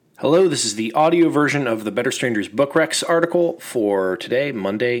Hello, this is the audio version of the Better Strangers Book Recs article for today,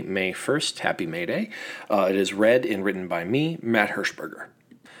 Monday, May 1st. Happy May Day. It is read and written by me, Matt Hirschberger.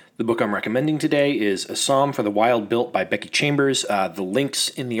 The book I'm recommending today is A Psalm for the Wild Built by Becky Chambers. The links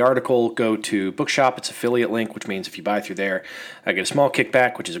in the article go to Bookshop. It's affiliate link, which means if you buy through there, I get a small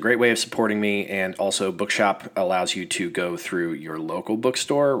kickback, which is a great way of supporting me. And also Bookshop allows you to go through your local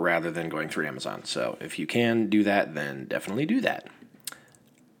bookstore rather than going through Amazon. So if you can do that, then definitely do that.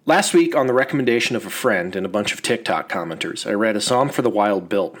 Last week, on the recommendation of a friend and a bunch of TikTok commenters, I read A Psalm for the Wild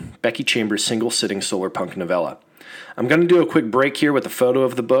Built, Becky Chambers' single-sitting solar punk novella. I'm going to do a quick break here with a photo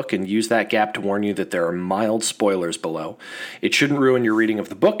of the book and use that gap to warn you that there are mild spoilers below. It shouldn't ruin your reading of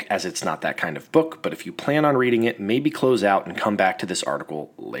the book, as it's not that kind of book, but if you plan on reading it, maybe close out and come back to this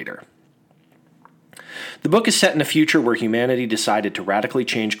article later. The book is set in a future where humanity decided to radically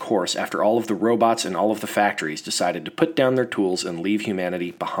change course after all of the robots and all of the factories decided to put down their tools and leave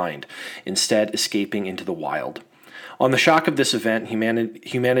humanity behind, instead escaping into the wild. On the shock of this event,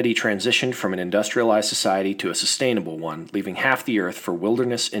 humanity transitioned from an industrialized society to a sustainable one, leaving half the earth for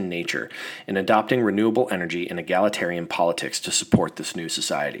wilderness and nature, and adopting renewable energy and egalitarian politics to support this new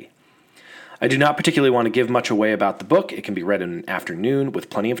society. I do not particularly want to give much away about the book. It can be read in an afternoon with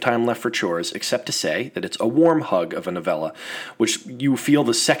plenty of time left for chores, except to say that it's a warm hug of a novella, which you feel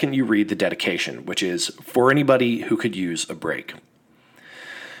the second you read the dedication, which is for anybody who could use a break.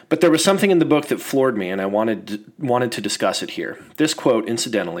 But there was something in the book that floored me, and I wanted to discuss it here. This quote,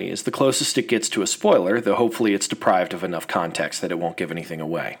 incidentally, is the closest it gets to a spoiler, though hopefully it's deprived of enough context that it won't give anything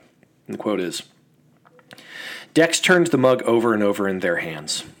away. And the quote is, "Dex turned the mug over and over in their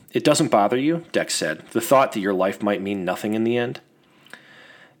hands. 'It doesn't bother you,' Dex said, 'the thought that your life might mean nothing in the end?'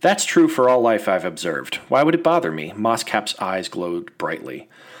 That's true for all life I've observed. Why would it bother me?" Mosscap's eyes glowed brightly.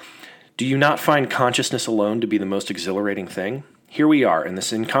 "Do you not find consciousness alone to be the most exhilarating thing? Here we are in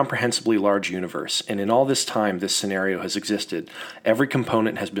this incomprehensibly large universe, and in all this time this scenario has existed, every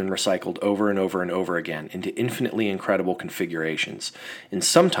component has been recycled over and over and over again into infinitely incredible configurations. And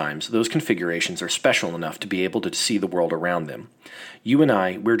sometimes those configurations are special enough to be able to see the world around them. You and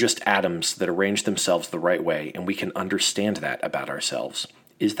I, we're just atoms that arrange themselves the right way, and we can understand that about ourselves.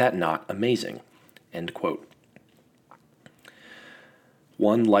 Is that not amazing?" End quote.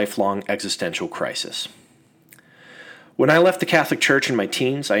 One lifelong existential crisis. When I left the Catholic Church in my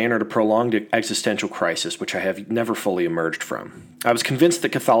teens, I entered a prolonged existential crisis which I have never fully emerged from. I was convinced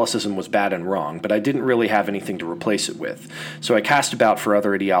that Catholicism was bad and wrong, but I didn't really have anything to replace it with, so I cast about for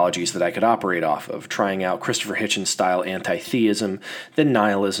other ideologies that I could operate off of, trying out Christopher Hitchens-style anti-theism, then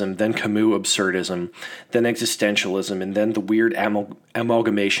nihilism, then Camus absurdism, then existentialism, and then the weird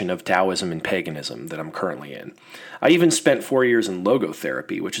amalgamation of Taoism and paganism that I'm currently in. I even spent 4 years in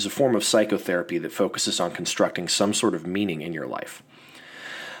logotherapy, which is a form of psychotherapy that focuses on constructing some sort of meaning in your life.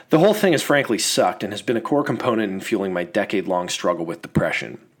 The whole thing has frankly sucked and has been a core component in fueling my decade-long struggle with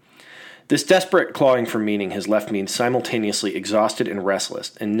depression. This desperate clawing for meaning has left me simultaneously exhausted and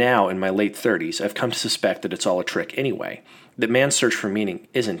restless, and now, in my late 30s, I've come to suspect that it's all a trick anyway, that man's search for meaning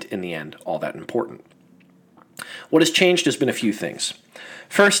isn't, in the end, all that important. What has changed has been a few things.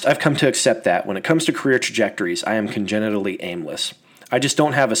 First, I've come to accept that, when it comes to career trajectories, I am congenitally aimless. I just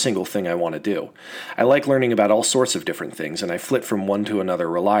don't have a single thing I want to do. I like learning about all sorts of different things, and I flit from one to another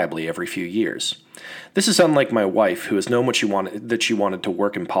reliably every few years. This is unlike my wife, who has known she wanted to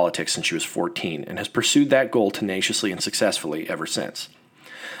work in politics since she was 14, and has pursued that goal tenaciously and successfully ever since.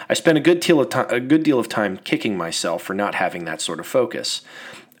 I spent a good deal of time kicking myself for not having that sort of focus.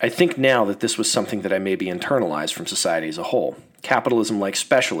 I think now that this was something that I maybe internalized from society as a whole. Capitalism likes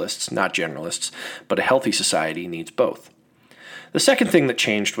specialists, not generalists, but a healthy society needs both. The second thing that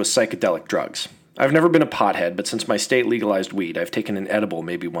changed was psychedelic drugs. I've never been a pothead, but since my state legalized weed, I've taken an edible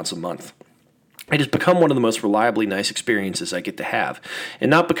maybe once a month. It has become one of the most reliably nice experiences I get to have,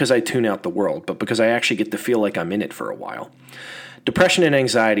 and not because I tune out the world, but because I actually get to feel like I'm in it for a while. Depression and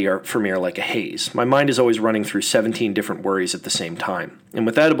anxiety for me are like a haze. My mind is always running through 17 different worries at the same time. And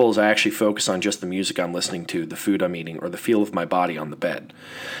with edibles, I actually focus on just the music I'm listening to, the food I'm eating, or the feel of my body on the bed.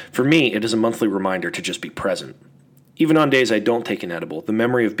 For me, it is a monthly reminder to just be present. Even on days I don't take an edible, the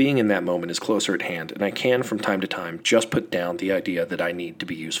memory of being in that moment is closer at hand, and I can, from time to time, just put down the idea that I need to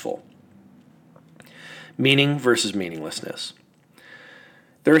be useful. Meaning versus meaninglessness.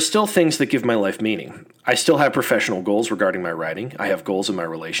 There are still things that give my life meaning. I still have professional goals regarding my writing. I have goals in my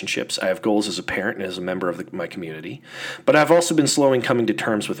relationships. I have goals as a parent and as a member of my community. But I've also been slowly coming to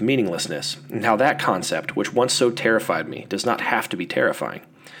terms with meaninglessness, and how that concept, which once so terrified me, does not have to be terrifying.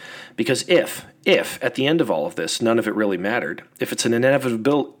 Because if, If, at the end of all of this, none of it really mattered, if it's an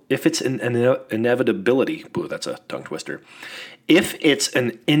inevitability, ooh, that's a tongue twister, if it's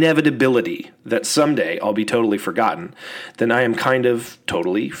an inevitability that someday I'll be totally forgotten, then I am kind of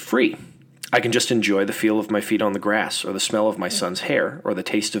totally free. I can just enjoy the feel of my feet on the grass, or the smell of my son's hair, or the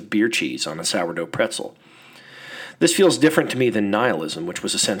taste of beer cheese on a sourdough pretzel. This feels different to me than nihilism, which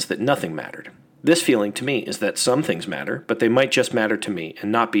was a sense that nothing mattered. This feeling to me is that some things matter, but they might just matter to me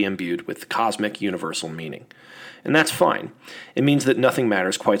and not be imbued with cosmic universal meaning. And that's fine. It means that nothing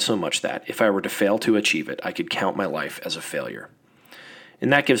matters quite so much that, if I were to fail to achieve it, I could count my life as a failure.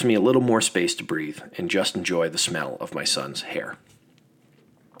 And that gives me a little more space to breathe and just enjoy the smell of my son's hair.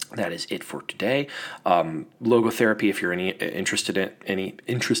 That is it for today. Logotherapy, if you're interested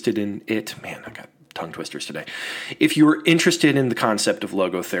in it, man, I got tongue twisters today. If you're interested in the concept of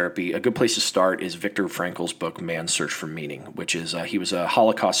logotherapy, a good place to start is Viktor Frankl's book, Man's Search for Meaning, which is, he was a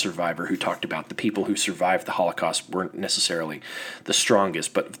Holocaust survivor who talked about the people who survived the Holocaust weren't necessarily the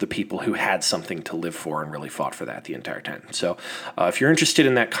strongest, but the people who had something to live for and really fought for that the entire time. So if you're interested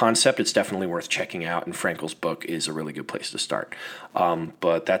in that concept, it's definitely worth checking out, and Frankl's book is a really good place to start.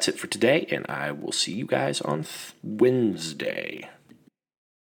 But that's it for today, and I will see you guys on Wednesday.